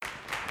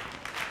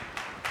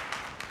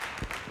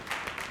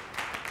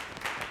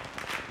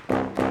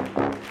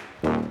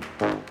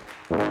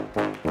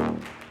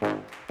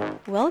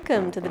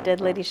Welcome to the Dead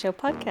Lady Show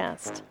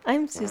podcast.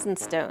 I'm Susan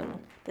Stone.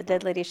 The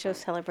Dead Lady Show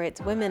celebrates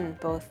women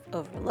both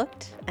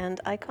overlooked and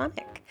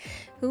iconic,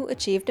 who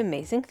achieved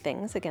amazing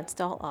things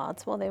against all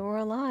odds while they were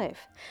alive.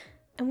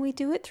 And we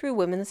do it through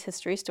women's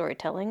history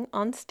storytelling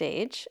on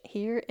stage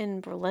here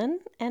in Berlin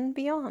and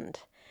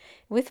beyond.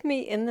 With me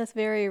in this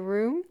very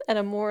room, at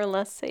a more or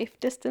less safe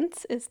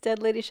distance, is Dead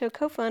Lady Show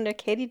co-founder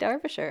Katie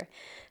Derbyshire.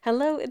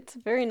 Hello, it's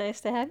very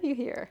nice to have you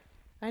here.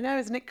 I know,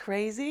 isn't it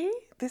crazy?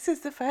 This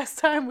is the first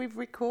time we've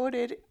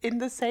recorded in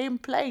the same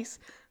place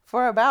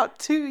for about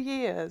 2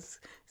 years.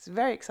 It's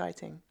very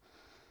exciting.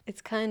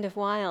 It's kind of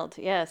wild,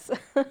 yes,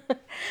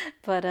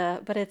 but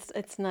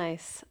it's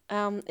nice.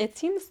 It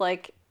seems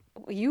like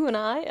you and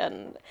I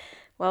and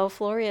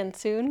Florian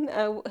soon.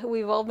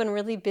 We've all been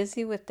really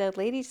busy with Dead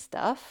Lady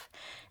stuff,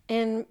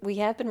 and we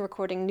have been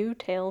recording new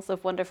tales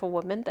of wonderful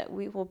women that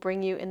we will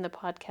bring you in the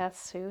podcast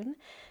soon.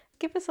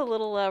 Give us a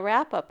little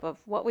wrap up of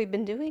what we've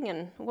been doing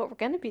and what we're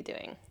going to be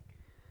doing.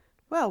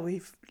 Well,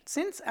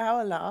 since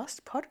our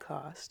last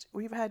podcast,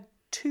 we've had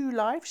 2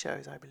 live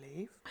shows, I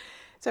believe.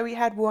 So we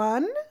had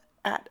one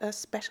at a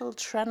special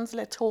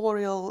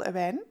translatorial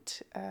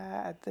event,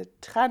 at the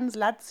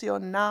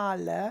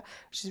Translationale,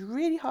 which is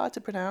really hard to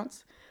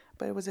pronounce,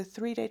 but it was a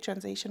 3-day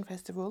translation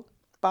festival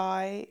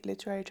by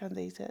literary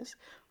translators,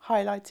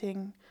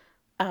 highlighting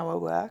our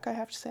work, I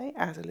have to say,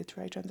 as a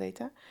literary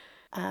translator.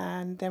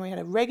 And then we had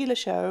a regular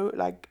show,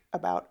 like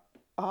about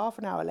half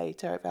an hour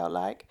later, it felt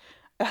like,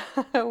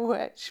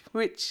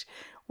 which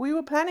we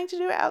were planning to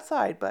do it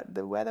outside, but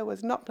the weather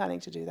was not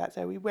planning to do that.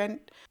 So we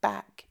went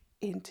back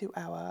into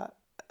our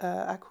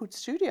Akud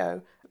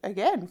studio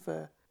again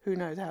for who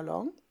knows how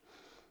long,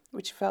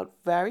 which felt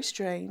very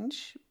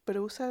strange, but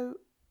also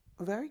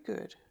very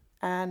good.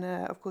 And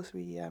of course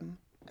we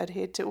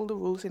adhered to all the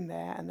rules in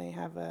there, and they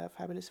have a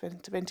fabulous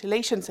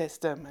ventilation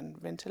system. And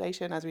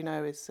ventilation, as we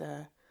know, is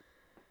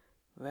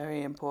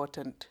very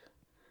important.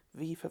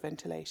 V for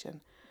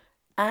ventilation.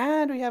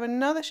 And we have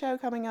another show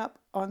coming up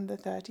on the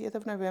 30th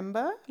of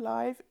November,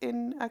 live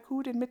in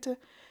Akud in Mitte.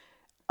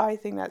 I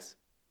think that's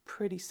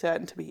pretty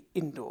certain to be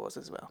indoors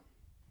as well.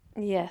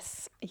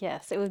 Yes.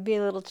 It would be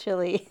a little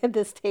chilly at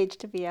this stage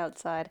to be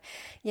outside.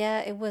 Yeah,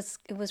 it was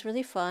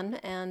really fun,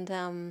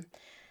 and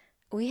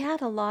we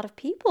had a lot of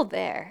people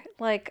there.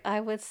 Like, I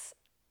was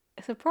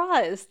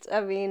surprised.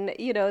 I mean,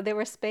 they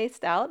were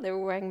spaced out, they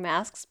were wearing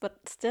masks,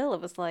 but still,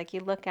 it was like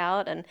you look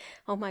out and,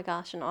 oh my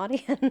gosh, an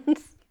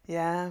audience.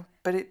 Yeah,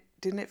 but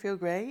didn't it feel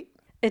great?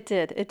 It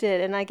did.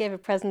 And I gave a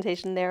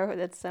presentation there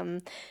that's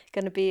going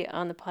to be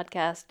on the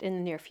podcast in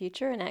the near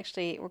future. And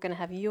actually, we're going to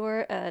have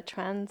your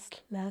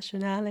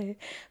Translationale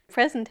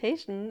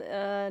presentation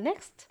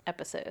next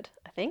episode,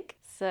 I think.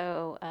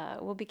 So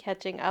we'll be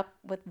catching up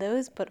with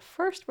those. But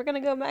first, we're going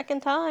to go back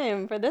in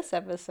time for this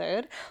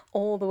episode,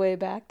 all the way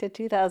back to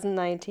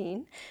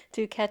 2019,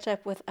 to catch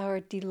up with our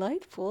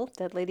delightful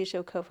Dead Lady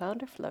Show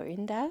co-founder,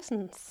 Florian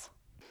Dowsens.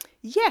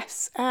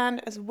 Yes, and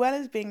as well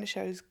as being the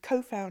show's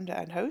co-founder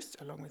and host,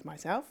 along with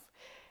myself,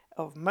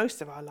 of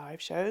most of our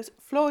live shows,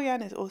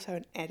 Florian is also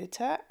an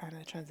editor and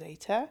a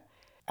translator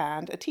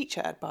and a teacher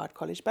at Bard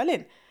College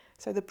Berlin.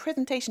 So the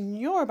presentation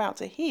you're about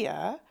to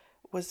hear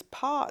was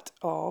part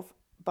of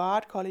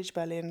Bard College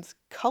Berlin's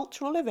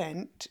cultural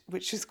event,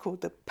 which is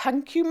called the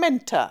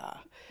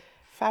Pankumenta,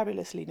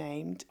 fabulously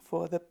named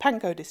for the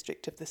Pankow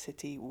district of the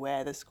city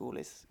where the school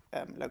is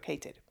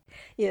located.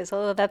 Yes,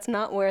 although that's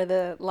not where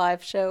the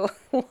live show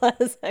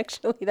was,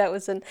 actually. That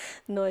was in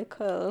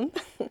Neukölln.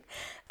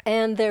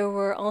 And there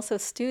were also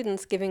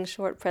students giving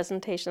short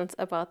presentations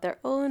about their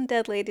own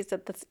dead ladies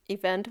at this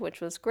event, which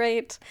was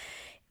great.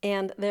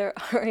 And there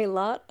are a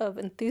lot of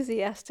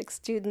enthusiastic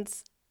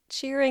students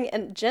cheering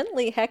and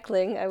gently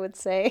heckling, I would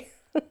say,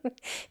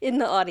 in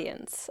the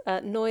audience.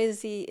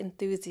 Noisy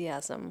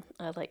enthusiasm,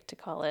 I like to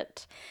call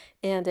it.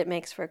 And it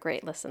makes for a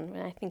great listen,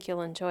 and I think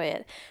you'll enjoy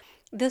it.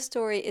 This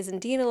story is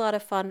indeed a lot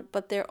of fun,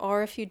 but there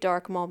are a few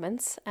dark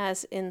moments,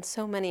 as in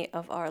so many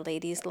of our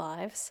ladies'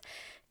 lives.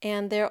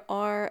 And there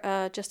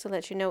are, just to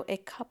let you know, a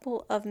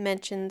couple of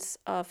mentions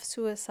of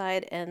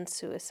suicide and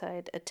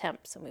suicide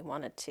attempts, and we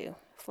wanted to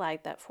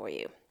flag that for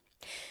you.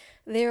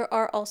 There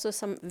are also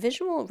some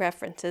visual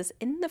references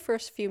in the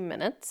first few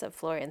minutes of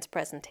Florian's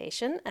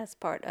presentation as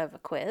part of a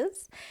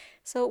quiz.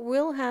 So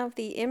we'll have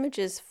the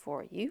images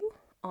for you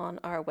on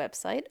our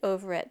website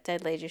over at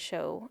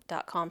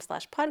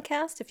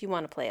deadladyshow.com/podcast if you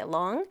want to play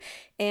along,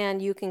 and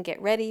you can get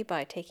ready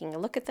by taking a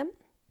look at them.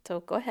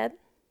 So go ahead,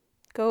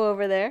 go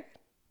over there.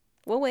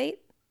 We'll wait.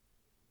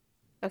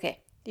 Okay,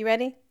 you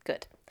ready?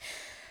 Good.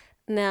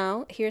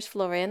 Now, here's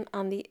Florian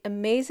on the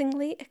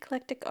amazingly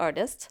eclectic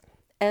artist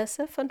Else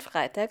von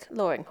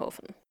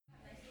Freytag-Loringhoven.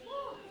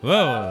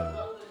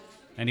 Whoa!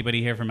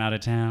 Anybody here from out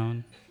of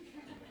town?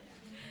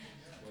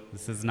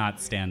 This is not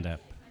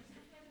stand-up.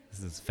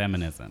 This is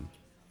feminism.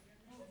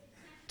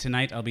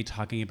 Tonight I'll be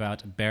talking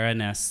about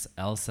Baroness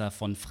Elsa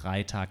von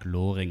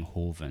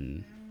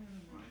Freytag-Loringhoven.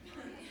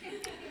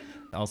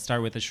 I'll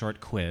start with a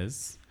short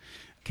quiz.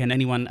 Can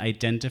anyone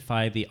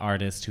identify the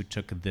artist who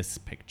took this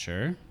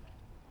picture?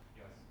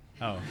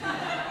 Oh.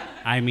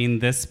 I mean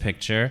this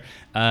picture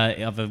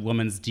of a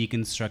woman's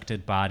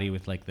deconstructed body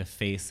with like the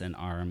face and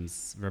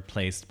arms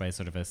replaced by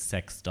sort of a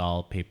sex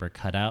doll paper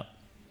cutout.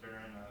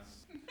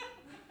 Baroness.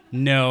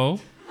 No,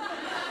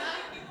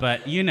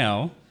 but you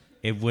know,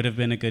 it would have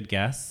been a good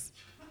guess.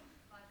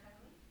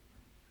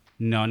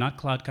 No, not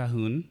Claude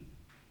Cahun.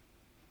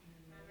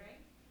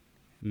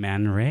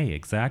 Man Ray,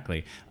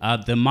 exactly.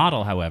 The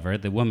model, however,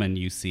 the woman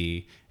you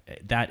see,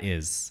 that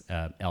is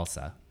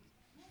Elsa.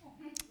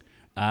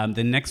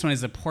 The next one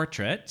is a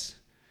portrait,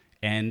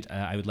 and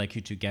I would like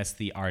you to guess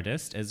the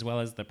artist as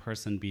well as the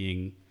person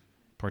being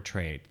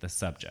portrayed, the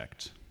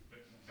subject.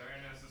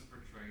 Baroness is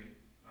portrayed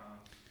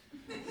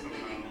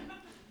somehow.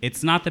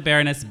 It's not the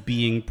Baroness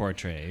being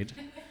portrayed.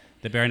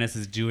 The Baroness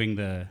is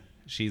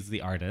she's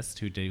the artist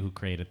who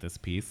created this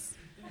piece.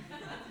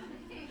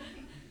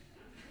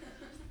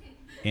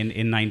 In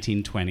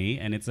 1920,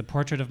 and it's a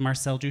portrait of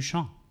Marcel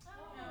Duchamp.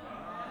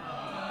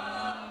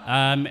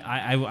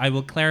 I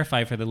will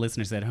clarify for the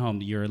listeners at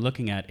home, you're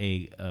looking at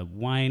a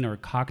wine or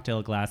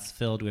cocktail glass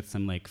filled with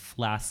some like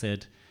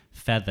flaccid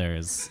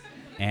feathers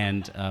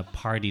and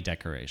party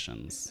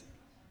decorations,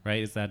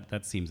 right?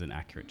 That seems an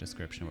accurate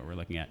description of what we're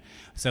looking at.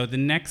 So the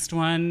next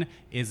one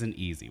is an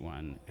easy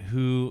one.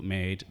 Who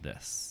made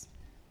this?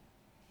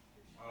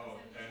 Oh,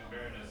 and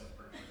Baroness is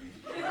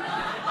portrayed.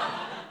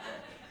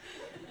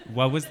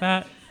 What was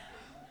that?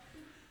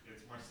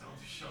 It's Marcel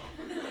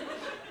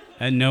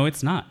Duchamp. No,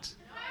 it's not.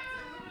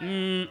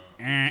 There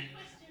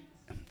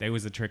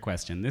was a trick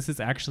question. This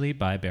is actually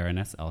by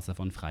Baroness Elsa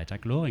von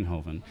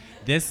Freytag-Loringhoven.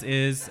 This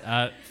is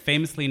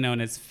famously known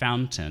as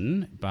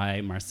Fountain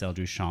by Marcel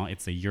Duchamp.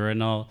 It's a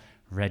urinal,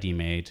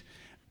 ready-made,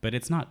 but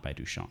it's not by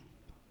Duchamp.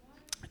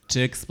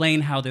 To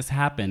explain how this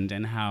happened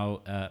and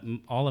how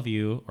all of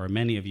you, or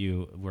many of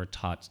you, were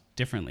taught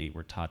differently,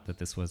 were taught that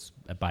this was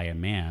by a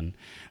man,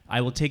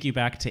 I will take you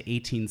back to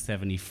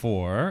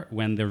 1874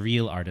 when the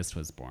real artist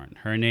was born.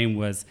 Her name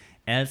was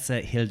Else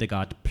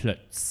Hildegard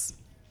Plötz.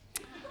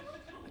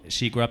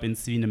 She grew up in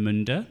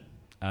Swinemünde,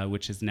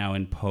 which is now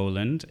in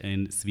Poland,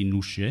 in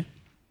Świnoujście.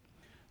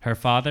 Her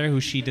father, who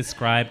she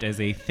described as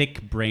a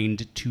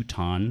thick-brained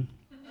Teuton,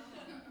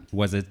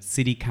 was a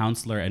city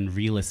councilor and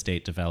real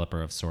estate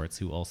developer of sorts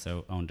who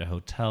also owned a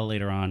hotel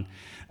later on.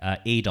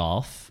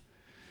 Adolf,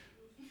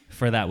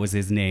 for that was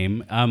his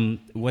name,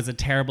 was a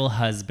terrible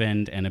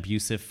husband and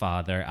abusive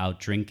father, out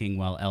drinking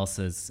while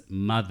Elsa's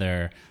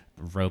mother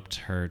roped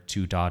her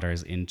two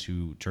daughters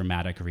into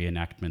dramatic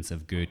reenactments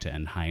of Goethe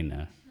and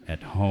Heine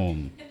at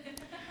home.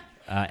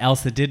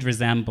 Elsa did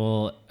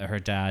resemble her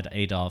dad,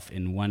 Adolf,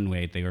 in one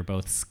way. They were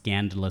both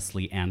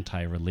scandalously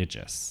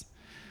anti-religious.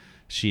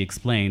 She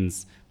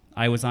explains,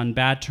 I was on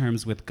bad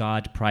terms with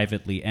God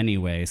privately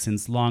anyway,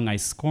 since long I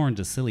scorned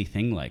a silly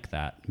thing like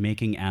that,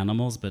 making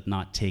animals but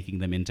not taking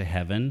them into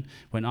heaven,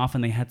 when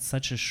often they had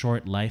such a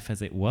short life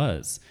as it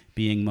was,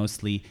 being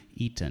mostly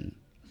eaten.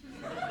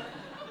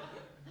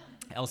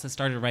 Elsa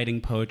started writing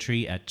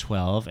poetry at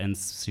 12, and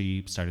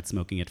she started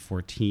smoking at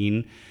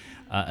 14.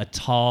 A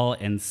tall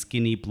and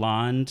skinny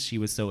blonde, she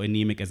was so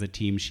anemic as a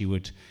teen she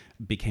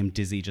became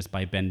dizzy just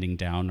by bending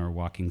down or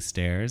walking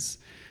stairs.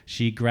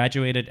 She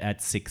graduated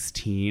at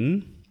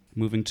 16,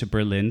 moving to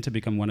Berlin to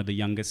become one of the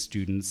youngest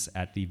students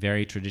at the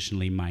very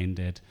traditionally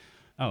minded...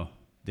 Oh,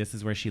 this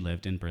is where she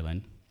lived, in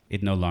Berlin.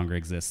 It no longer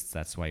exists,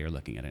 that's why you're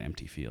looking at an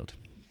empty field.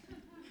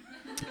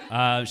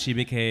 She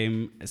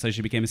became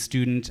a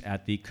student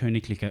at the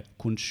Königliche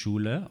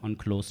Kunstschule on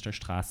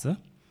Klosterstraße.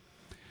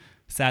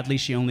 Sadly,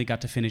 she only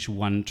got to finish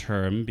one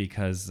term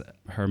because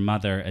her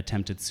mother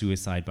attempted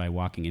suicide by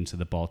walking into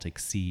the Baltic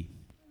Sea.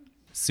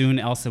 Soon,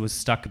 Elsa was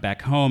stuck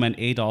back home, and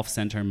Adolf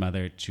sent her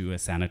mother to a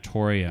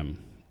sanatorium.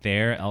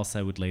 There,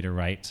 Elsa would later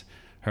write,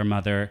 her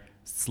mother,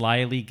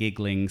 slyly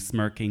giggling,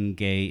 smirking,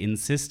 gay,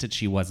 insisted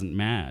she wasn't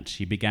mad.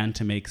 She began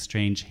to make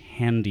strange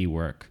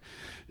handiwork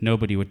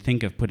nobody would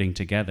think of putting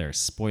together,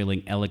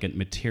 spoiling elegant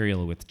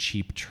material with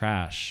cheap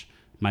trash.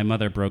 My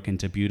mother broke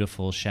into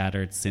beautiful,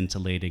 shattered,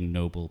 scintillating,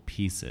 noble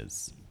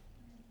pieces.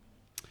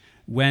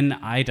 When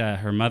Ida,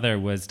 her mother,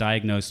 was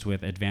diagnosed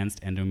with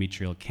advanced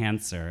endometrial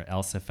cancer,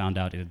 Elsa found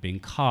out it had been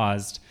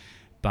caused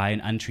by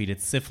an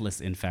untreated syphilis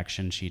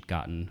infection she'd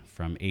gotten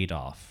from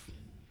Adolf.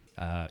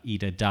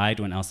 Ida died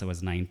when Elsa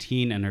was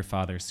 19, and her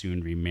father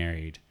soon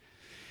remarried.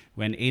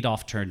 When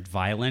Adolf turned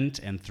violent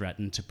and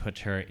threatened to put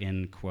her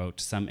in,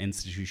 quote, some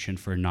institution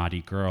for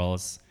naughty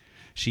girls,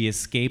 she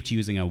escaped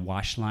using a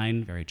wash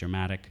line, very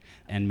dramatic,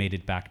 and made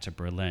it back to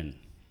Berlin.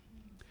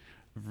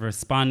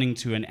 Responding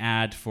to an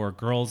ad for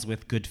girls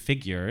with good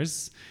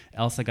figures,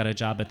 Elsa got a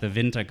job at the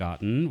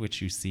Wintergarten,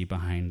 which you see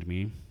behind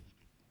me,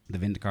 the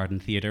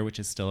Wintergarten Theater, which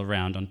is still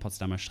around on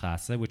Potsdamer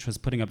Straße, which was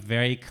putting up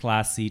very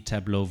classy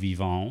tableaux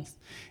vivants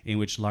in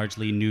which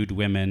largely nude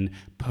women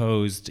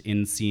posed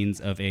in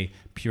scenes of a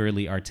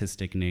purely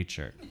artistic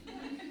nature.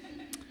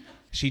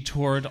 She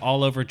toured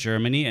all over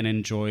Germany and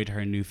enjoyed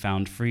her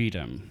newfound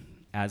freedom.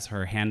 As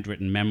her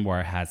handwritten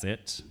memoir has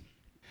it,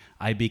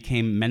 I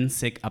became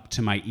mensic up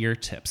to my ear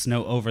tips,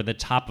 no, over the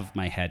top of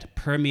my head,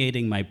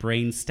 permeating my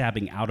brain,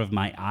 stabbing out of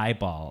my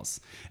eyeballs,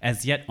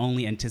 as yet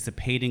only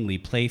anticipatingly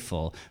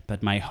playful,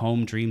 but my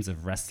home dreams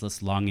of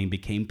restless longing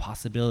became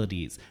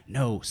possibilities,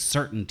 no,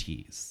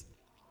 certainties.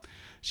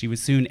 She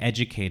was soon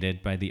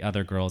educated by the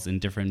other girls in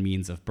different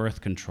means of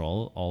birth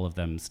control, all of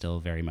them still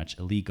very much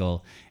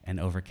illegal, and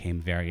overcame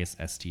various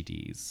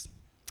STDs.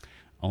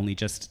 Only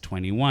just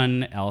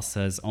 21,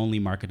 Elsa's only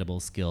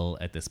marketable skill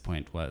at this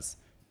point was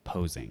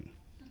posing.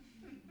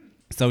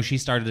 So she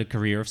started a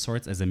career of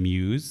sorts as a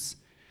muse,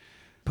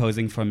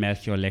 posing for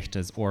Melchior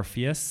Lechter's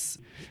Orpheus,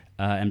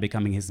 and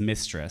becoming his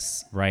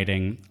mistress,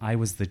 writing, "I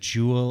was the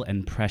jewel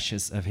and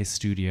precious of his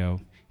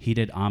studio. He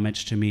did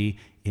homage to me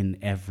in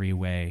every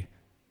way,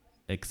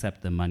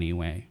 except the money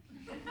way."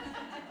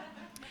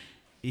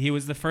 He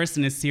was the first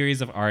in a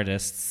series of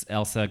artists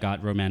Elsa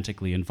got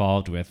romantically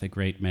involved with, a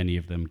great many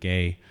of them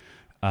gay.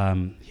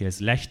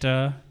 Here's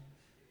Lechter,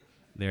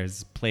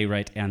 there's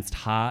playwright Ernst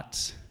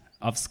Hart.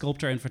 Of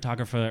sculptor and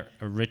photographer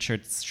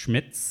Richard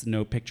Schmitz,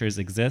 no pictures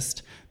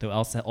exist, though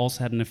Elsa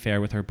also had an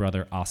affair with her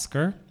brother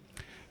Oscar,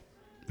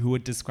 who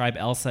would describe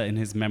Elsa in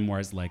his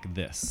memoirs like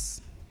this.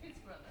 His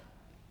brother.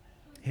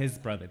 His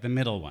brother, the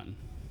middle one.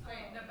 Wait,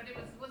 no, but it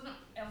was not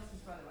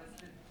Elsa's brother,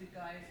 it was the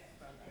guy's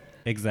brother.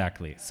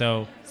 Exactly.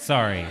 So,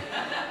 sorry.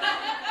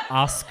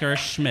 Oscar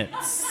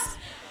Schmitz,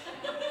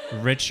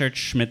 Richard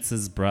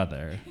Schmitz's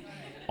brother,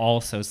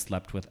 also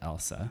slept with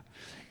Elsa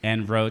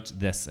and wrote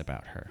this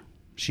about her.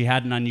 She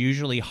had an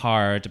unusually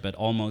hard but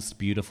almost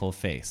beautiful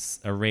face,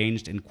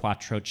 arranged in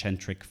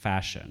quattrocentric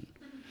fashion.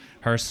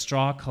 Her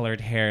straw-colored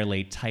hair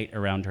lay tight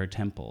around her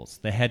temples,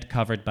 the head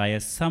covered by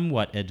a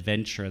somewhat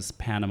adventurous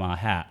Panama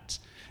hat,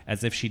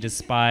 as if she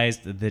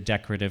despised the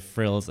decorative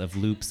frills of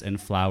loops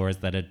and flowers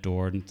that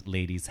adorned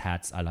ladies'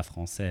 hats à la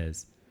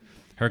française.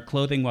 Her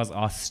clothing was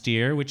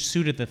austere, which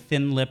suited the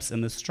thin lips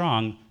and the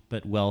strong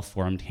but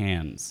well-formed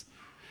hands.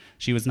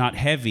 She was not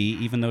heavy,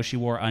 even though she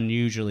wore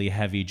unusually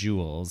heavy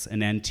jewels,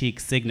 an antique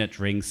signet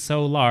ring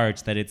so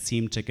large that it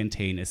seemed to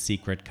contain a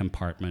secret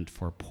compartment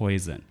for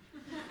poison.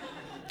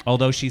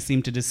 Although she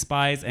seemed to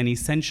despise an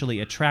essentially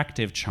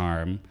attractive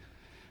charm,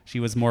 she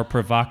was more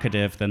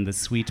provocative than the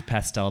sweet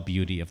pastel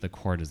beauty of the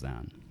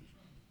courtesan.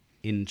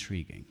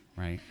 Intriguing,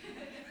 right?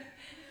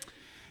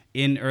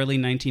 In early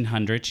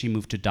 1900, she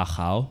moved to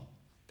Dachau,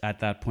 at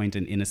that point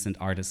an innocent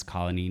artist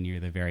colony near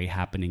the very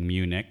happening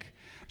Munich.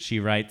 She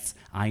writes,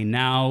 "I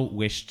now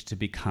wished to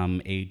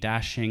become a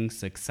dashing,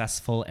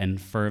 successful,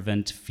 and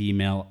fervent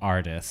female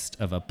artist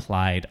of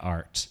applied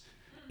art.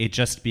 It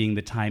just being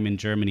the time in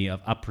Germany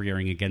of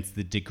uprearing against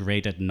the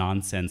degraded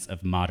nonsense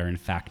of modern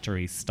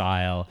factory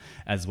style,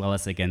 as well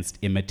as against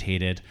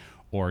imitated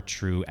or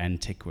true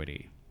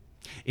antiquity."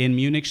 In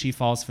Munich, she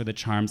falls for the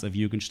charms of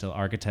Jugendstil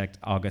architect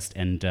August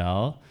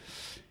Endel,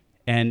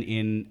 and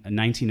in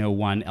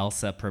 1901,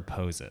 Elsa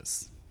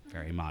proposes.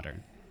 Very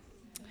modern.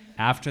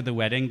 After the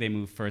wedding, they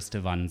move first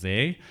to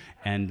Wannsee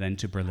and then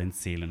to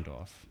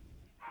Berlin-Zehlendorf.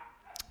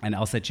 And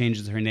Elsa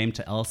changes her name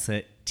to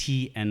Elsa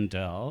T.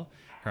 Endel.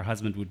 Her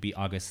husband would be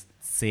August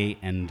C.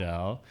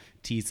 Endel,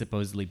 T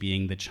supposedly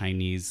being the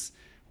Chinese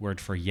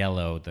word for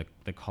yellow,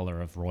 the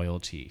color of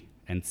royalty,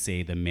 and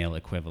C the male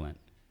equivalent.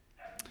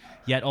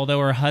 Yet,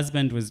 although her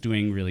husband was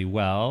doing really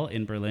well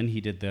in Berlin,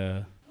 he did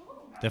the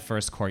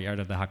first courtyard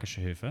of the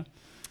Hackische Höfe.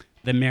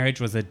 The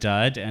marriage was a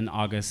dud, and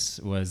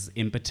August was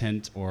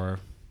impotent or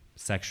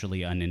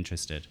sexually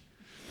uninterested.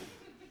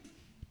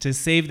 To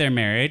save their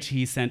marriage,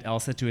 he sent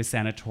Elsa to a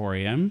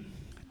sanatorium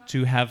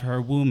to have her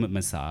womb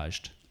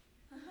massaged.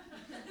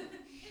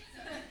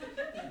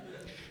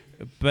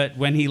 But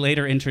when he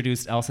later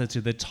introduced Elsa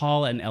to the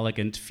tall and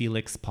elegant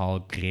Felix Paul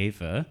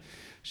Greve,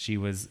 she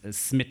was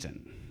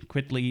smitten,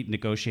 quickly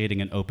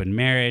negotiating an open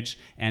marriage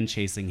and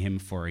chasing him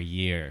for a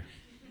year.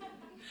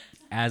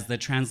 As the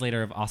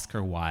translator of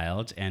Oscar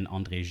Wilde and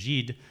André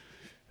Gide,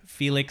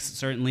 Felix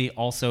certainly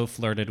also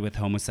flirted with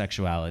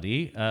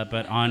homosexuality,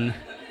 but on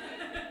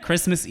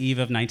Christmas Eve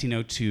of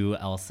 1902,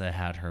 Elsa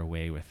had her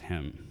way with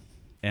him.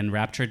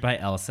 Enraptured by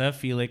Elsa,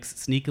 Felix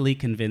sneakily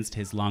convinced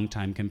his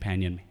longtime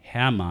companion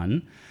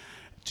Hermann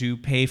to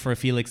pay for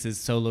Felix's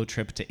solo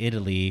trip to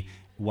Italy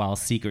while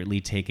secretly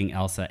taking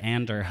Elsa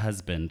and her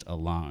husband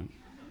along.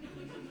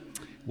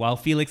 While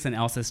Felix and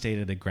Elsa stayed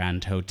at a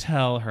grand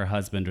hotel, her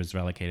husband was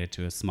relocated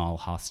to a small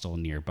hostel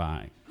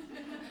nearby,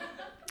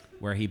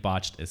 where he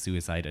botched a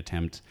suicide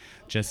attempt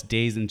just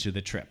days into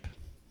the trip.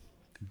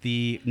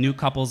 The new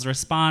couple's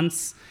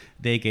response,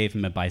 they gave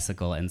him a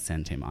bicycle and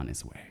sent him on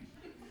his way.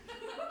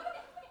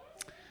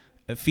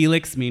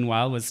 Felix,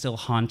 meanwhile, was still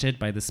haunted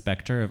by the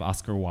specter of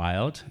Oscar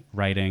Wilde,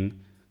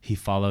 writing, "He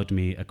followed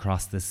me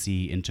across the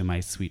sea into my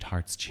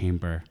sweetheart's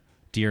chamber.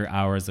 Dear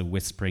hours of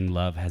whispering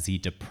love has he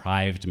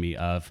deprived me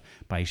of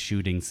by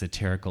shooting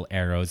satirical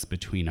arrows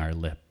between our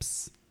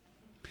lips."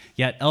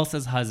 Yet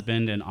Elsa's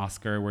husband and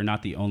Oscar were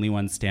not the only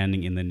ones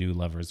standing in the new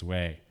lover's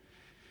way.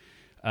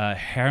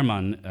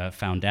 Hermann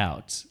found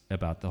out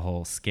about the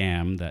whole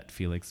scam that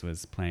Felix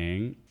was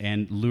playing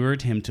and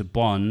lured him to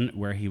Bonn,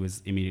 where he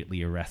was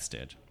immediately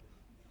arrested.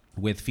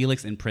 with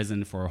Felix in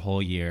prison for a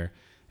whole year.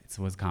 It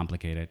was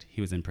complicated.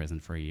 He was in prison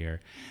for a year.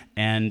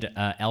 And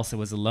Elsa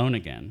was alone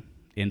again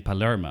in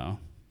Palermo,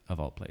 of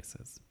all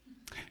places.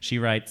 She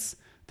writes,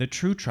 "The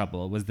true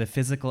trouble was the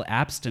physical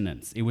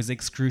abstinence. It was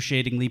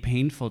excruciatingly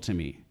painful to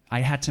me.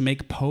 I had to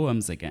make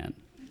poems again."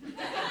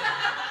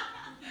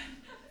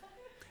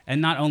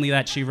 And not only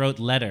that, she wrote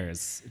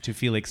letters to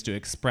Felix to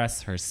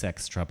express her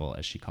sex trouble,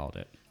 as she called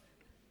it.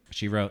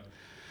 She wrote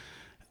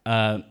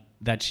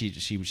that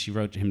she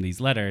wrote him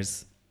these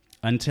letters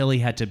until he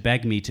had to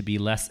beg me to be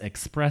less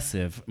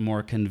expressive,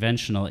 more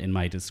conventional in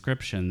my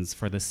descriptions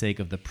for the sake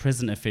of the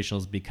prison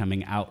officials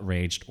becoming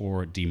outraged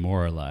or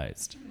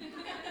demoralized.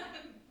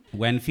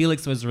 When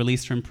Felix was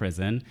released from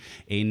prison,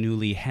 a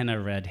newly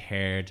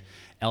henna-red-haired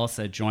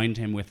Elsa joined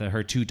him with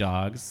her 2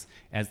 dogs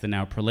as the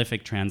now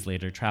prolific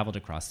translator traveled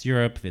across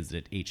Europe,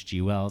 visited H.G.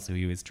 Wells, who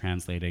he was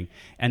translating,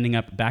 ending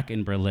up back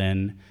in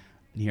Berlin,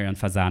 here on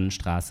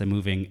Fasanenstraße,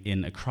 moving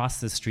in across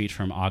the street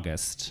from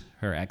August,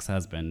 her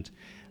ex-husband,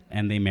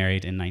 and they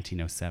married in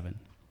 1907.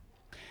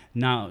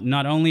 Now,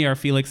 not only are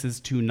Felix's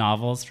 2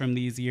 novels from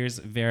these years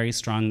very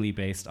strongly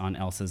based on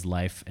Elsa's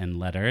life and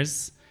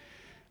letters,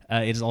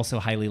 it is also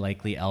highly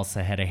likely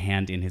Elsa had a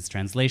hand in his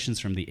translations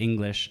from the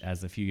English,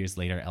 as a few years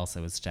later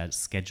Elsa was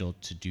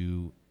scheduled to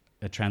do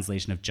a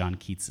translation of John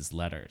Keats's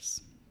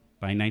letters.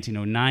 By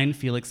 1909,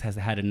 Felix has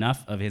had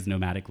enough of his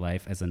nomadic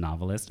life as a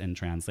novelist and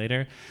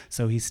translator,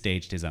 so he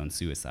staged his own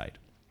suicide,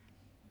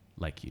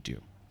 like you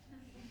do,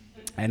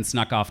 and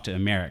snuck off to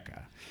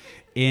America.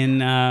 In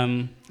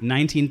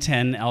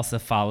 1910, Elsa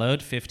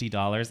followed,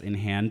 $50 in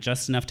hand,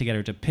 just enough to get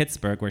her to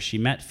Pittsburgh, where she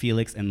met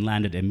Felix and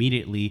landed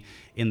immediately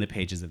in the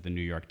pages of the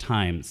New York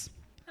Times.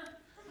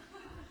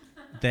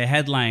 The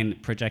headline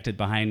projected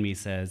behind me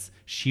says,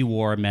 "She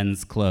wore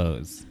men's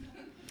clothes."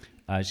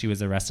 She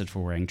was arrested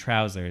for wearing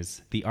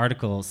trousers. The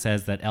article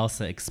says that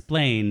Elsa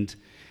explained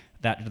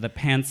that the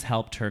pants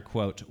helped her,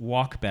 quote,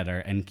 "walk better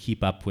and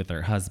keep up with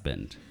her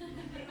husband."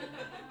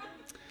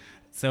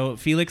 So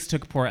Felix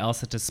took poor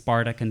Elsa to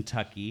Sparta,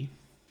 Kentucky,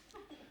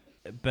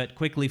 but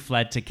quickly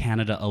fled to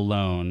Canada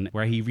alone,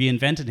 where he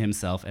reinvented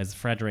himself as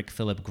Frederick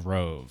Philip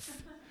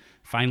Grove,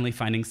 finally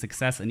finding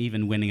success and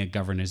even winning a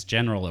Governor's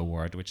General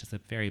Award, which is a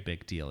very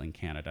big deal in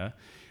Canada.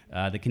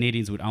 The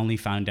Canadians would only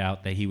find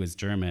out that he was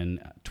German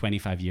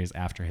 25 years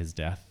after his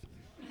death.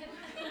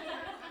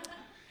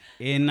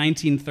 In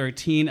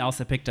 1913,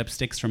 Elsa picked up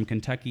sticks from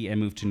Kentucky and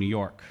moved to New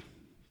York,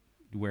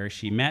 where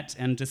she met,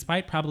 and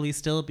despite probably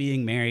still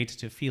being married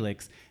to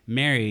Felix,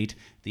 married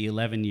the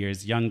 11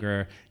 years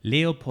younger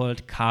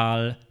Leopold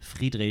Karl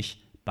Friedrich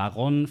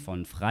Baron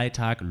von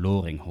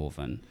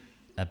Freytag-Loringhoven,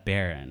 a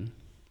baron,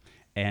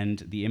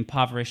 and the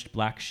impoverished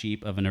black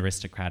sheep of an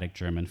aristocratic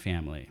German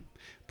family.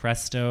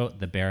 Presto,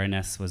 the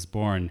Baroness was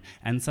born,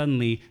 and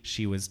suddenly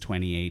she was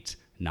 28,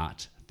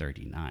 not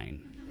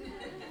 39.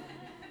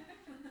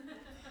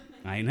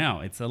 I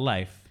know, it's a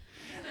life.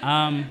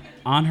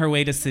 On her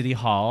way to City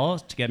Hall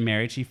to get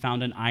married, she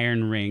found an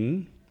iron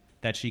ring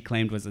that she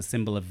claimed was a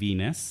symbol of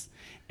Venus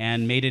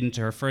and made it into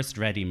her first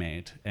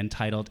ready-made,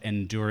 entitled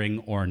Enduring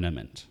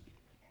Ornament.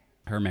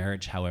 Her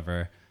marriage,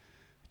 however,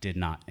 did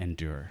not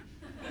endure.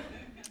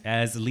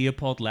 As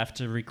Leopold left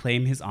to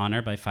reclaim his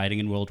honor by fighting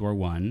in World War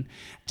I,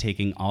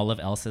 taking all of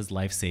Elsa's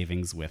life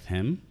savings with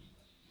him,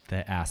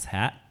 the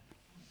asshat,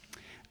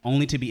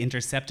 only to be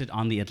intercepted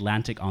on the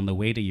Atlantic on the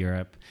way to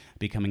Europe,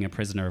 becoming a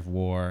prisoner of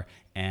war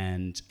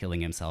and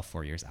killing himself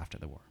 4 years after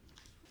the war.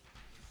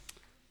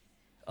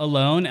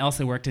 Alone,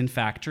 Elsa worked in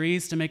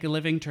factories to make a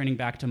living, turning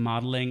back to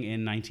modeling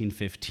in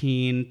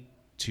 1915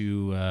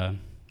 to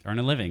earn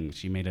a living.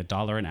 She made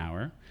 $1 an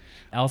hour.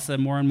 Elsa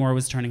more and more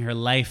was turning her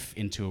life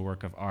into a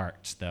work of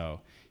art,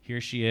 though.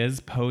 Here she is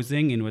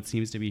posing in what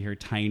seems to be her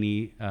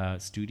tiny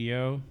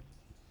studio.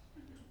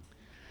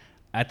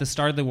 At the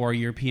start of the war,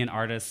 European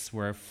artists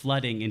were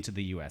flooding into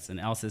the US, and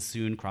Elsa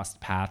soon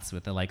crossed paths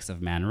with the likes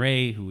of Man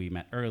Ray, who we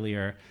met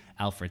earlier,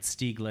 Alfred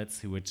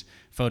Stieglitz, who would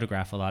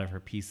photograph a lot of her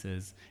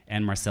pieces,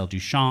 and Marcel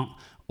Duchamp,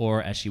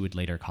 or as she would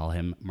later call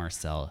him,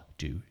 Marcel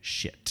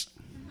Dushit.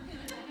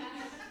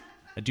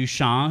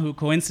 Duchamp, who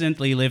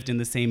coincidentally lived in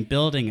the same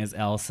building as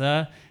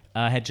Elsa,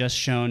 had just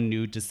shown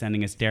Nude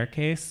Descending a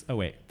Staircase. Oh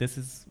wait, this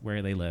is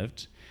where they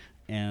lived.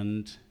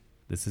 And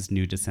this is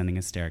Nude Descending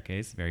a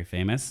Staircase, very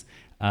famous.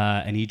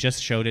 And he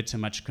just showed it to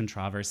much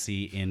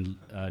controversy in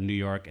New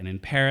York and in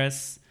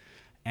Paris.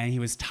 And he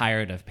was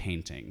tired of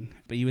painting.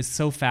 But he was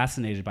so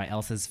fascinated by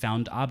Elsa's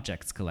found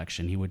objects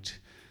collection. He would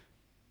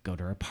go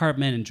to her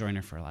apartment and join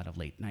her for a lot of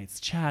late nights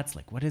chats,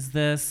 like, what is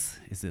this?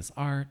 Is this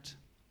art?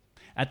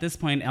 At this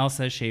point,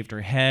 Elsa shaved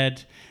her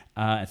head,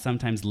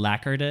 sometimes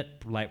lacquered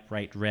it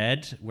bright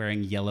red,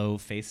 wearing yellow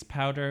face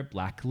powder,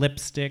 black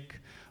lipstick,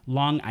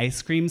 long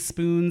ice cream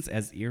spoons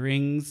as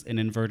earrings, an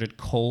inverted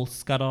coal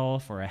scuttle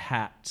for a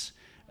hat,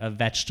 a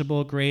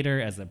vegetable grater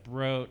as a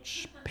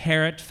brooch,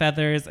 parrot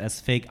feathers as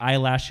fake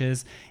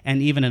eyelashes,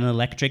 and even an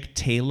electric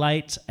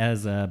taillight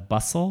as a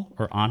bustle,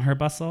 or on her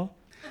bustle.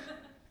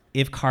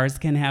 If cars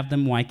can have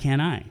them, why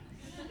can't I?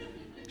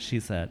 She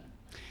said.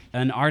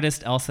 An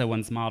artist Elsa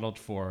once modeled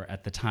for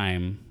at the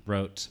time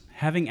wrote,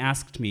 having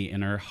asked me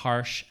in her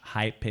harsh,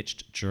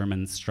 high-pitched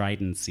German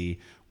stridency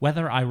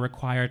whether I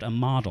required a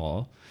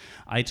model,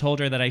 I told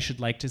her that I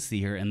should like to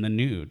see her in the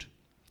nude.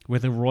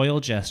 With a royal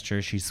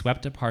gesture, she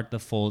swept apart the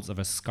folds of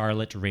a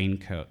scarlet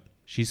raincoat.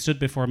 She stood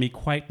before me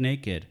quite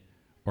naked,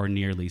 or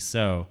nearly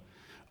so.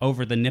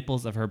 Over the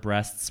nipples of her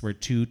breasts were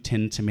 2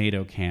 tin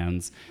tomato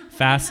cans,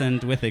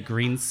 fastened with a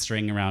green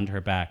string around her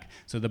back.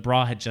 So the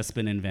bra had just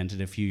been invented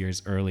a few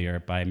years earlier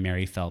by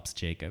Mary Phelps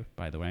Jacob,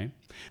 by the way.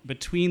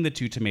 Between the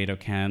 2 tomato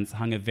cans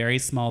hung a very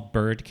small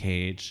bird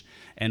cage,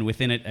 and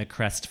within it a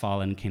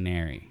crestfallen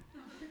canary.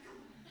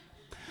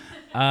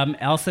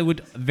 Elsa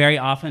would very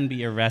often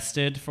be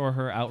arrested for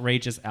her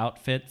outrageous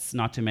outfits,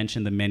 not to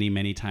mention the many,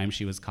 many times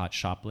she was caught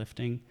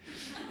shoplifting.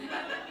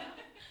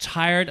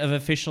 Tired of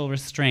official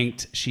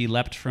restraint, she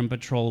leapt from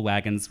patrol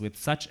wagons with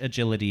such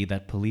agility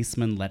that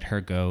policemen let her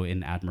go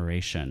in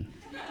admiration.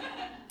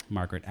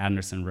 Margaret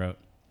Anderson wrote.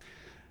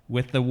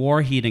 With the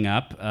war heating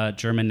up,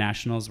 German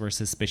nationals were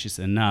suspicious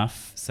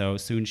enough, so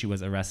soon she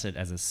was arrested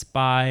as a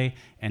spy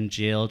and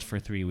jailed for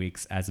 3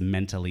 weeks as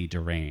mentally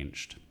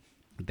deranged.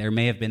 There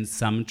may have been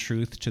some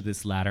truth to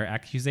this latter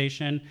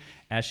accusation,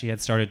 as she had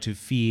started to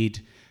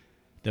feed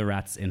the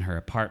rats in her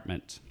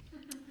apartment.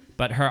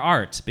 But her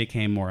art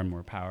became more and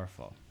more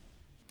powerful.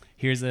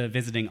 Here's a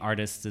visiting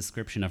artist's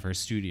description of her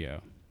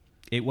studio.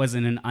 It was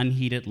in an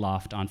unheated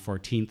loft on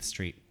 14th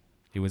Street.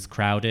 It was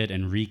crowded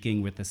and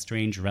reeking with the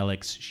strange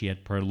relics she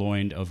had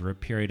purloined over a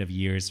period of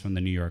years from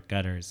the New York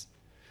gutters.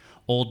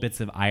 Old bits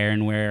of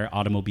ironware,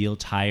 automobile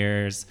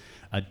tires,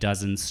 a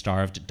dozen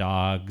starved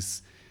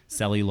dogs,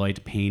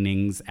 celluloid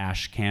paintings,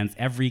 ash cans,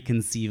 every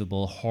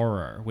conceivable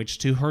horror, which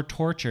to her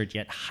tortured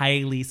yet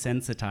highly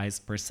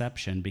sensitized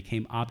perception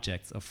became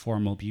objects of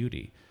formal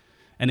beauty.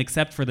 And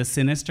except for the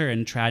sinister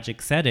and tragic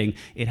setting,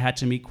 it had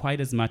to me quite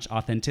as much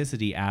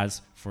authenticity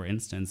as, for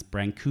instance,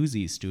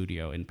 Brancusi's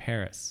studio in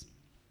Paris.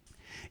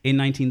 In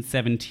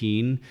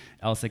 1917,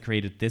 Elsa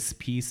created this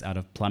piece out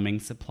of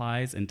plumbing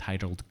supplies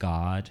entitled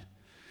God.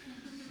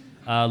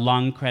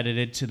 Long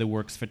credited to the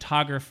work's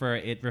photographer,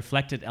 it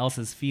reflected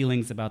Elsa's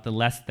feelings about the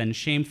less than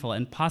shameful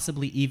and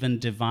possibly even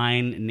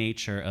divine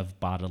nature of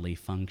bodily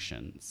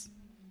functions.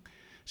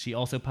 She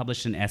also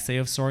published an essay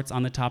of sorts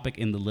on the topic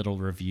in The Little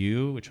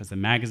Review, which was a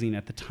magazine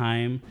at the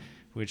time,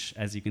 which,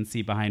 as you can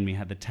see behind me,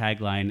 had the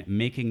tagline,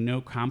 "Making no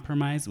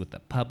compromise with the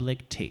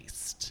public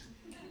taste."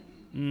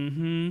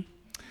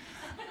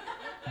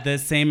 The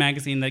same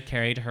magazine that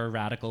carried her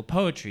radical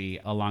poetry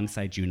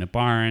alongside Juna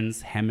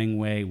Barnes,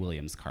 Hemingway,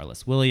 Williams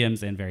Carlos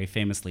Williams, and very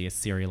famously a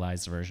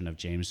serialized version of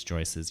James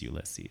Joyce's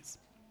Ulysses.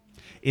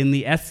 In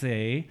the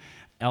essay,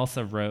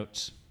 Elsa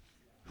wrote,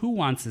 "Who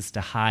wants us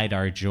to hide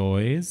our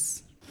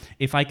joys?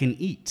 If I can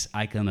eat,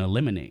 I can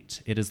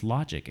eliminate. It is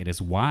logic. It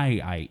is why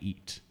I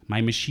eat.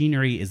 My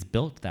machinery is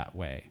built that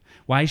way.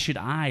 Why should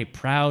I,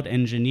 proud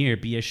engineer,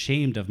 be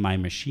ashamed of my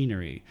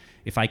machinery?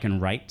 If I can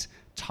write,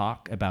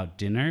 talk about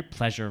dinner,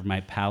 pleasure of my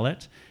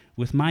palate,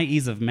 with my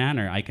ease of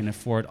manner, I can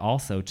afford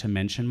also to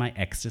mention my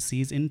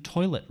ecstasies in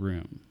toilet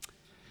room."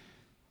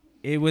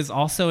 It was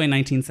also in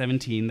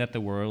 1917 that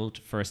the world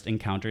first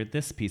encountered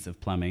this piece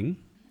of plumbing,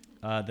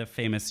 the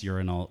famous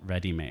urinal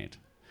ready-made.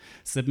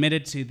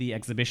 Submitted to the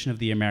exhibition of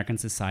the American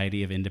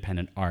Society of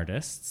Independent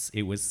Artists,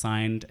 it was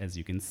signed, as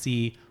you can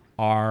see,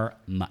 R.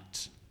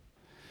 Mutt.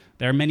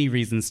 There are many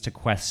reasons to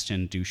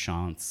question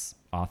Duchamp's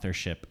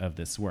authorship of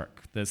this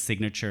work. The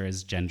signature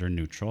is gender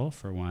neutral,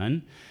 for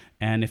one,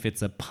 and if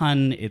it's a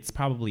pun, it's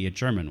probably a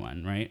German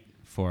one, right?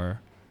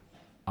 For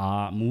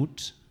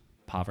Mut,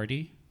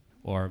 poverty,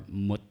 or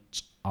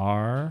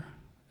Mutter,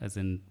 as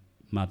in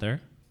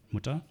mother,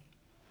 Mutter.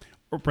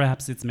 Or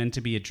perhaps it's meant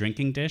to be a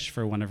drinking dish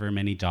for one of her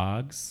many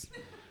dogs.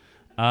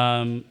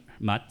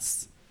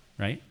 Mutz,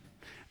 right?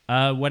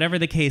 Whatever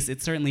the case,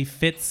 it certainly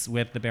fits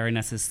with the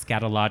Baroness's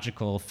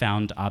scatological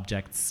found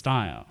object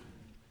style.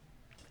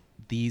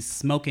 The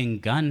smoking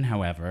gun,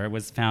 however,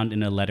 was found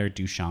in a letter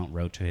Duchamp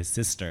wrote to his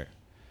sister.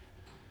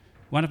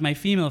 One of my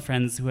female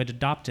friends who had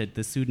adopted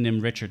the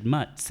pseudonym Richard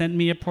Mutt sent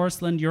me a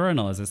porcelain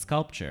urinal as a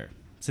sculpture.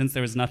 Since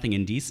there was nothing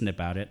indecent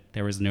about it,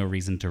 there was no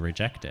reason to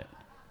reject it,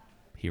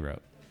 he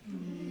wrote.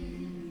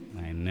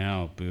 I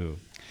know, boo.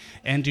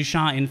 And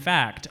Duchamp, in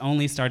fact,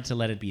 only started to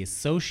let it be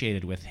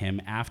associated with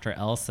him after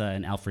Elsa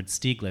and Alfred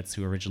Stieglitz,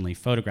 who originally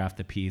photographed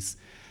the piece,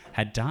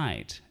 had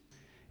died.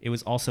 It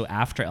was also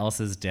after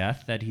Elsa's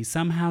death that he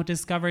somehow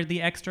discovered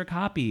the extra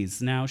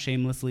copies, now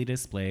shamelessly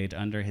displayed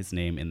under his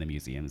name in the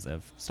museums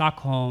of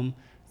Stockholm,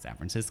 San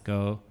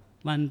Francisco,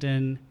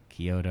 London,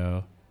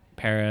 Kyoto,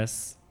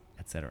 Paris,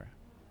 etc.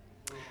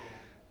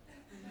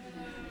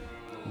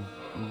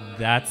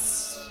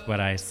 That's what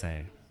I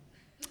say.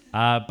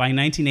 By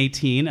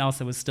 1918,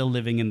 Elsa was still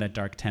living in that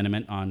dark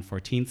tenement on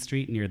 14th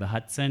Street near the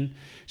Hudson.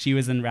 She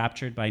was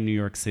enraptured by New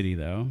York City,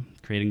 though,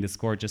 creating this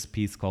gorgeous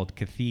piece called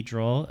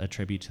Cathedral, a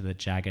tribute to the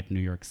jagged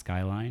New York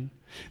skyline.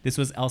 This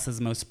was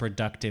Elsa's most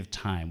productive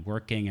time,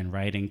 working and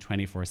writing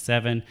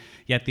 24/7,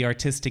 yet the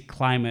artistic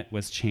climate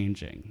was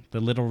changing.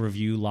 The Little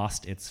Review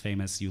lost its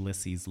famous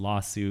Ulysses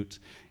lawsuit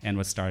and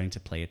was starting to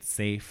play it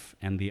safe,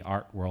 and the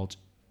art world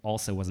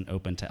also wasn't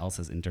open to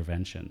Elsa's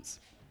interventions.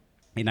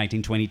 In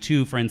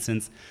 1922, for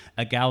instance,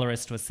 a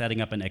gallerist was setting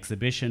up an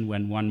exhibition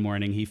when one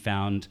morning he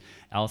found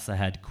Elsa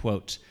had,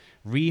 quote,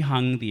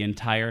 rehung the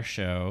entire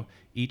show,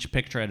 each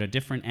picture at a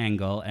different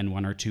angle and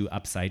one or two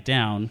upside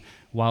down,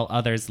 while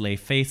others lay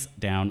face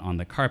down on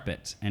the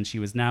carpet, and she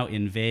was now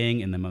inveighing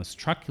in the most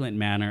truculent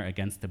manner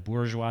against the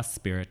bourgeois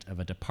spirit of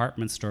a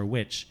department store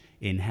which,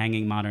 in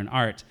hanging modern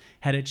art,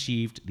 had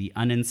achieved the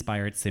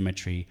uninspired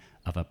symmetry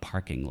of a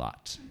parking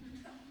lot.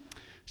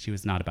 She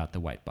was not about the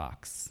white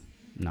box,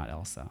 not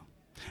Elsa.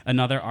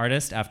 Another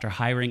artist, after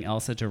hiring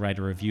Elsa to write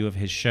a review of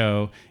his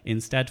show,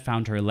 instead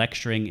found her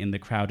lecturing in the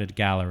crowded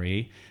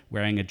gallery,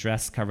 wearing a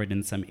dress covered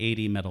in some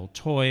 80 metal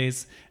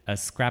toys, a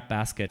scrap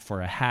basket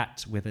for a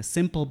hat with a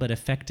simple but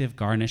effective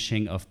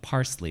garnishing of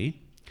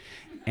parsley,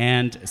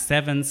 and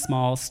 7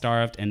 small,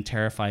 starved, and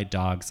terrified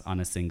dogs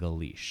on a single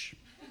leash.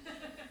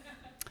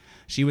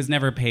 She was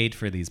never paid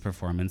for these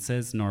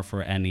performances, nor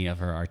for any of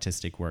her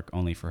artistic work,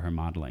 only for her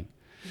modeling.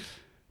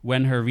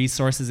 When her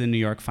resources in New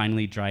York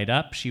finally dried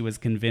up, she was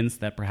convinced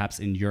that perhaps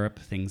in Europe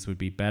things would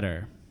be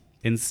better.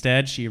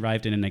 Instead, she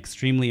arrived in an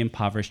extremely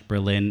impoverished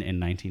Berlin in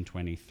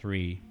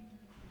 1923,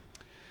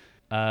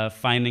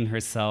 finding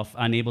herself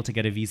unable to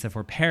get a visa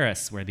for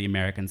Paris, where the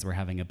Americans were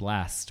having a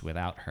blast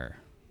without her.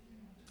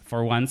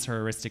 For once,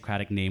 her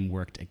aristocratic name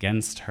worked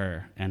against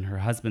her, and her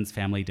husband's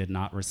family did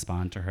not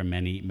respond to her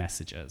many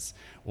messages,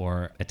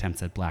 or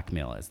attempts at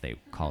blackmail, as they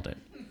called it.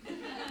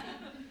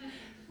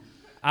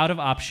 Out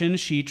of option,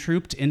 she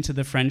trooped into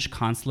the French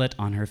consulate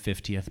on her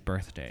 50th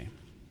birthday.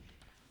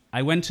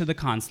 I went to the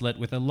consulate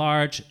with a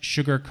large,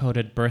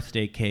 sugar-coated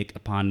birthday cake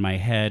upon my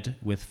head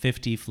with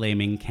 50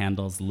 flaming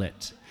candles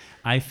lit.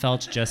 I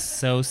felt just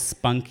so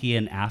spunky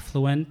and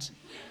affluent.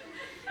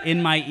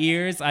 In my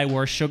ears, I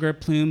wore sugar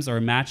plumes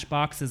or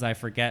matchboxes, I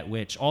forget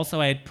which.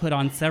 Also, I had put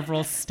on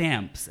several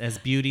stamps as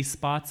beauty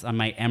spots on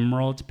my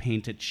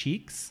emerald-painted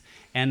cheeks,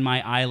 and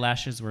my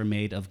eyelashes were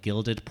made of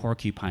gilded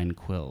porcupine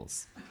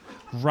quills.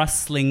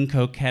 Rustling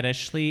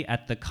coquettishly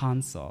at the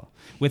console,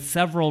 with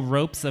several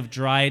ropes of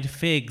dried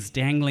figs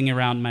dangling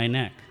around my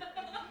neck.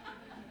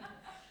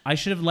 I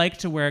should have liked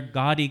to wear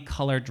gaudy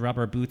colored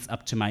rubber boots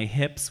up to my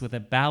hips with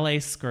a ballet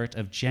skirt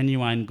of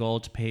genuine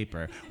gold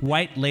paper,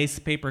 white lace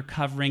paper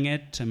covering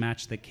it to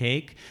match the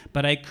cake,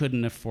 but I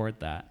couldn't afford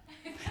that.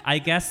 I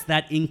guess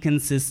that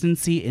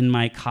inconsistency in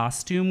my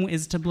costume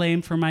is to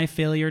blame for my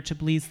failure to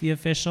please the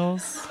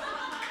officials.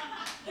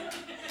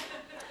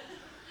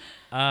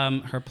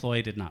 Her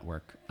ploy did not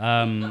work.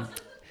 And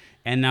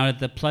now that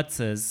the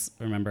Plutzes,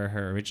 remember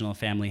her original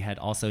family, had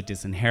also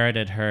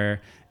disinherited her,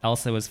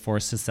 Elsa was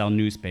forced to sell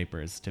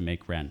newspapers to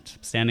make rent,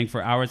 standing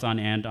for hours on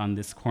end on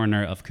this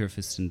corner of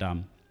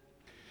Kurfürstendamm.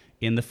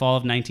 In the fall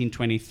of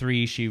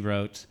 1923, she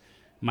wrote,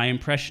 "My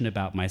impression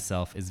about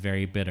myself is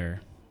very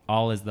bitter.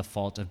 All is the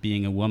fault of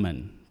being a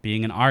woman,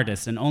 being an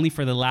artist, and only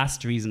for the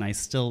last reason I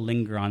still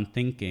linger on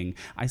thinking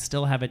I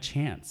still have a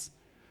chance.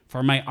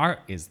 For my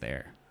art is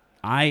there.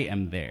 I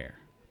am there.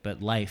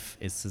 But life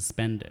is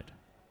suspended."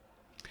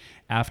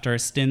 After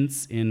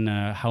stints in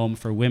a home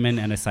for women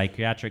and a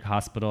psychiatric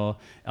hospital,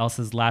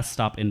 Elsa's last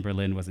stop in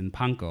Berlin was in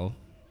Pankow.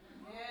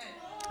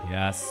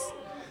 Yes.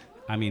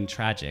 I mean,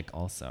 tragic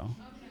also,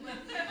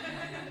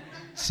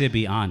 to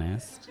be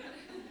honest.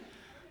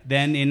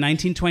 Then in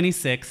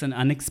 1926, an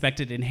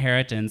unexpected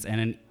inheritance and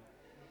an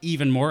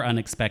even more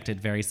unexpected,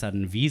 very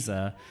sudden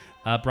visa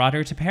brought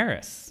her to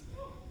Paris,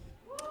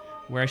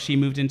 where she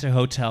moved into a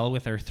hotel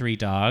with her 3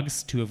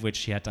 dogs, 2 of which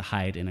she had to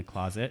hide in a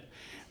closet.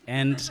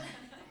 And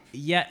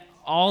yet,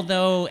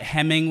 although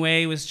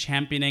Hemingway was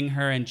championing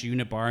her and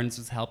Juna Barnes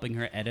was helping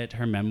her edit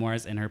her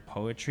memoirs and her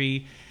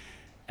poetry,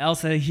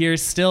 Elsa here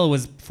still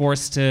was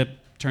forced to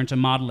turn to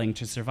modeling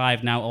to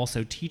survive, now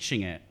also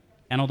teaching it.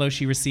 And although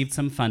she received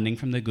some funding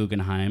from the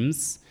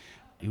Guggenheims,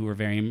 who were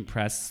very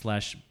impressed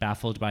 /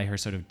 baffled by her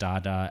sort of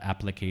Dada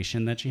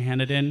application that she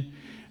handed in,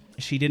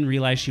 she didn't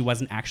realize she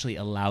wasn't actually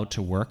allowed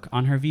to work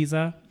on her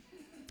visa,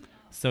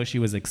 so she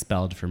was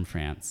expelled from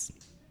France.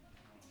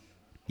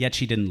 Yet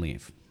she didn't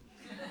leave.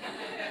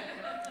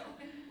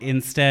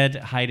 Instead,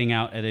 hiding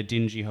out at a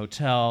dingy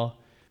hotel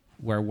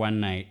where one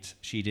night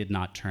she did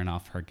not turn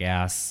off her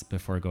gas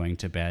before going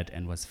to bed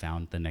and was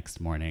found the next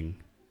morning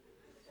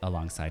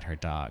alongside her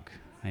dog.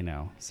 I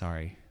know,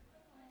 sorry.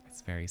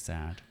 It's very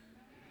sad.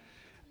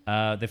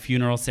 The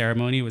funeral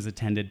ceremony was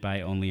attended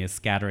by only a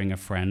scattering of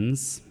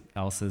friends.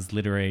 Elsa's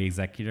literary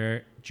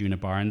executor, Juna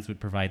Barnes, would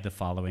provide the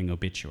following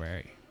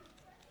obituary.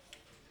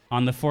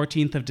 On the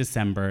 14th of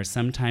December,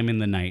 sometime in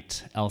the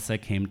night, Elsa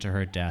came to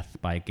her death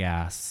by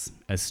gas,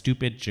 a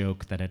stupid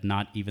joke that had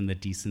not even the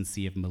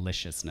decency of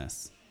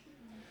maliciousness.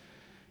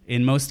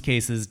 In most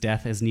cases,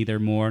 death is neither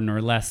more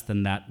nor less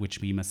than that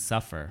which we must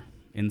suffer.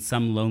 In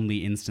some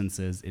lonely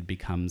instances, it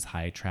becomes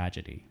high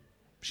tragedy.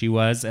 She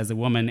was, as a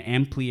woman,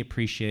 amply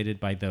appreciated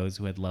by those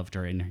who had loved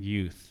her in her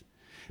youth.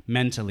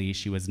 Mentally,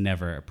 she was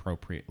never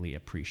appropriately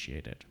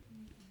appreciated.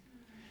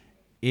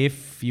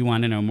 If you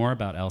want to know more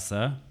about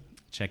Elsa,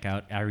 check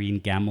out Irene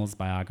Gammel's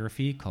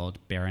biography called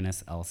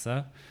Baroness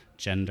Elsa,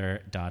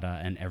 Gender, Dada,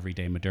 and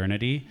Everyday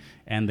Modernity,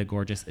 and the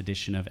gorgeous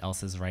edition of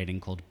Elsa's writing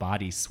called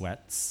Body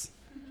Sweats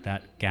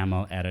that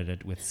Gamel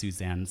edited with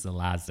Suzanne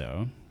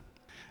Zalazzo.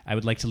 I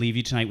would like to leave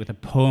you tonight with a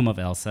poem of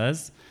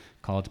Elsa's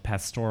called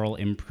Pastoral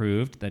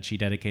Improved that she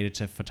dedicated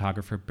to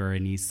photographer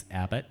Berenice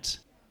Abbott.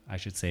 I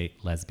should say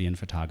lesbian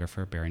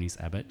photographer Berenice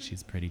Abbott.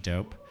 She's pretty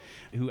dope.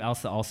 Who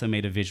Elsa also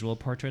made a visual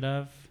portrait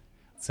of.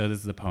 So this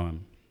is the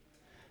poem.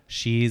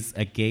 She's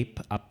agape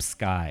up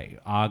sky,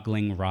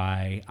 ogling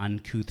rye,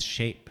 uncouth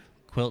shape,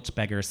 quilt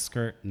beggar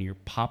skirt near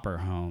pauper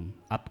home,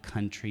 up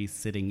country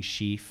sitting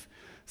sheaf,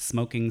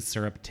 smoking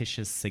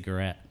surreptitious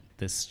cigarette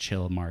this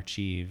chill March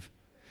eve.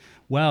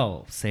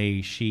 Well,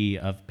 say she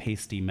of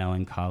pasty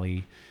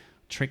melancholy,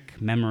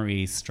 trick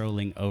memory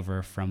strolling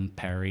over from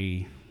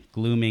Paris,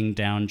 glooming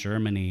down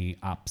Germany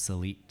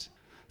obsolete,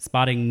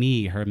 spotting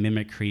me her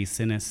mimicry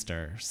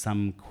sinister,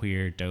 some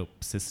queer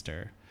dope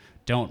sister.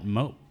 Don't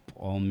mope,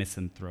 all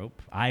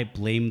misanthrope, I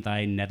blame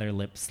thy nether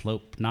lip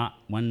slope, not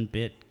one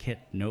bit kit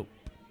nope.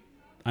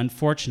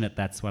 Unfortunate,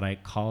 that's what I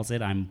calls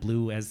it, I'm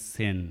blue as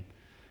sin,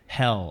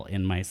 hell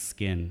in my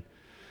skin.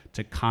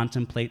 To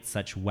contemplate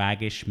such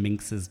waggish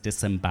minx's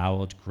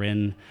disemboweled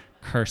grin,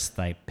 curse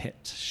thy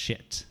pit,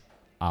 shit,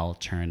 I'll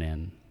turn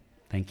in.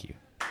 Thank you.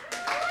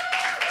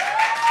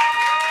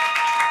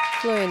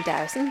 Florian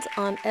Dowsons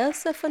on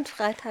Elsa von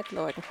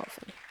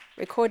Freitag-Leudenhofen,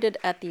 recorded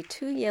at the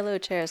Two Yellow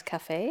Chairs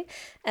Cafe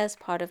as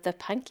part of the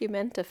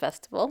Pankumente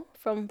Festival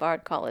from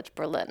Bard College,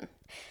 Berlin.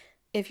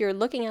 If you're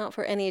looking out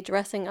for any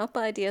dressing up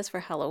ideas for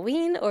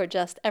Halloween or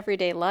just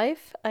everyday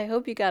life, I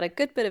hope you got a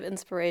good bit of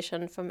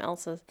inspiration from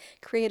Elsa's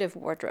creative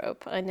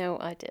wardrobe. I know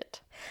I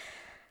did.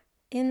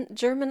 In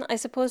German, I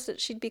suppose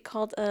that she'd be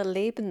called a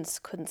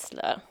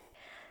Lebenskünstler.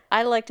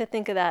 I like to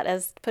think of that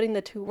as putting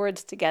the two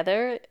words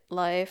together,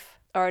 life,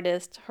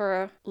 artist.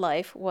 Her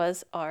life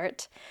was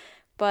art,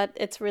 but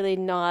it's really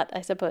not, I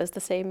suppose, the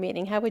same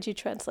meaning. How would you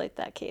translate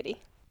that,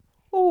 Katie?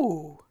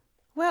 Ooh.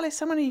 Well, it's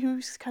somebody who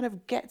kind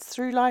of gets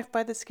through life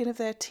by the skin of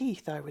their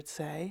teeth, I would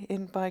say,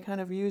 by kind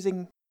of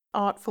using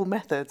artful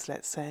methods,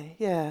 let's say.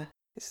 Yeah.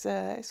 It's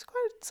quite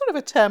sort of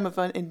a term of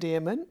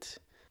endearment,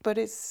 but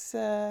it's,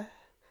 you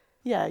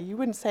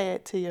wouldn't say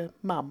it to your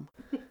mum.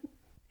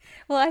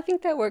 Well, I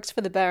think that works for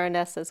the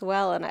Baroness as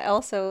well, and I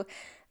also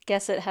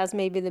guess it has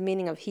maybe the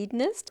meaning of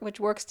hedonist, which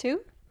works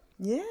too.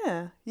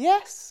 Yeah.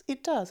 Yes,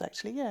 it does,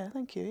 actually. Yeah,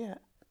 thank you, yeah.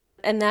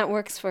 And that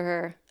works for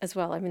her as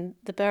well. I mean,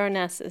 the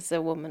Baroness is a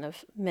woman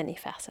of many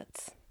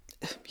facets.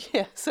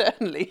 Yeah,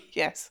 certainly.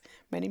 Yes,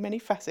 many, many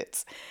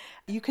facets.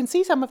 You can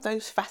see some of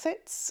those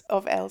facets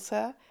of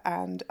Elsa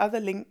and other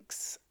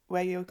links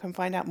where you can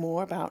find out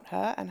more about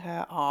her and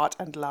her art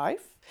and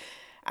life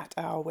at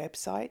our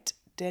website,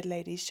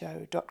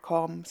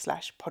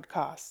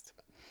 deadladieshow.com/podcast.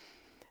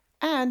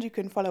 And you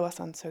can follow us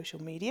on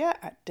social media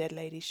at Dead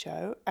Ladies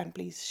Show, and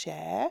please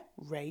share,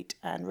 rate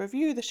and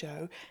review the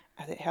show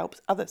as it helps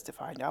others to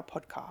find our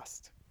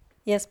podcast.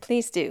 Yes,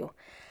 please do.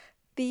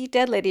 The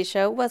Dead Ladies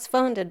Show was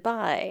founded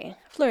by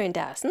Florian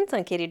Dowsons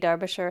and Katie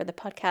Derbyshire. The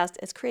podcast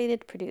is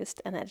created,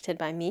 produced and edited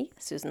by me,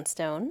 Susan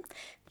Stone.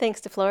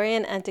 Thanks to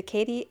Florian and to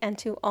Katie and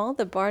to all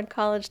the Bard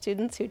College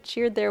students who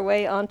cheered their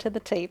way onto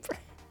the tape.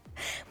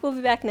 We'll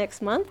be back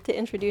next month to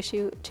introduce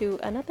you to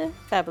another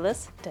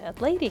fabulous dead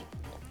lady.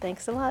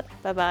 Thanks a lot.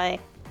 Bye-bye.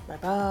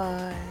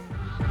 Bye-bye.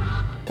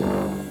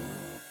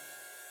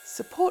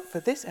 Support for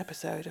this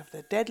episode of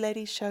the Dead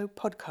Ladies Show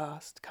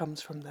podcast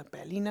comes from the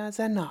Berliner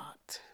Senat.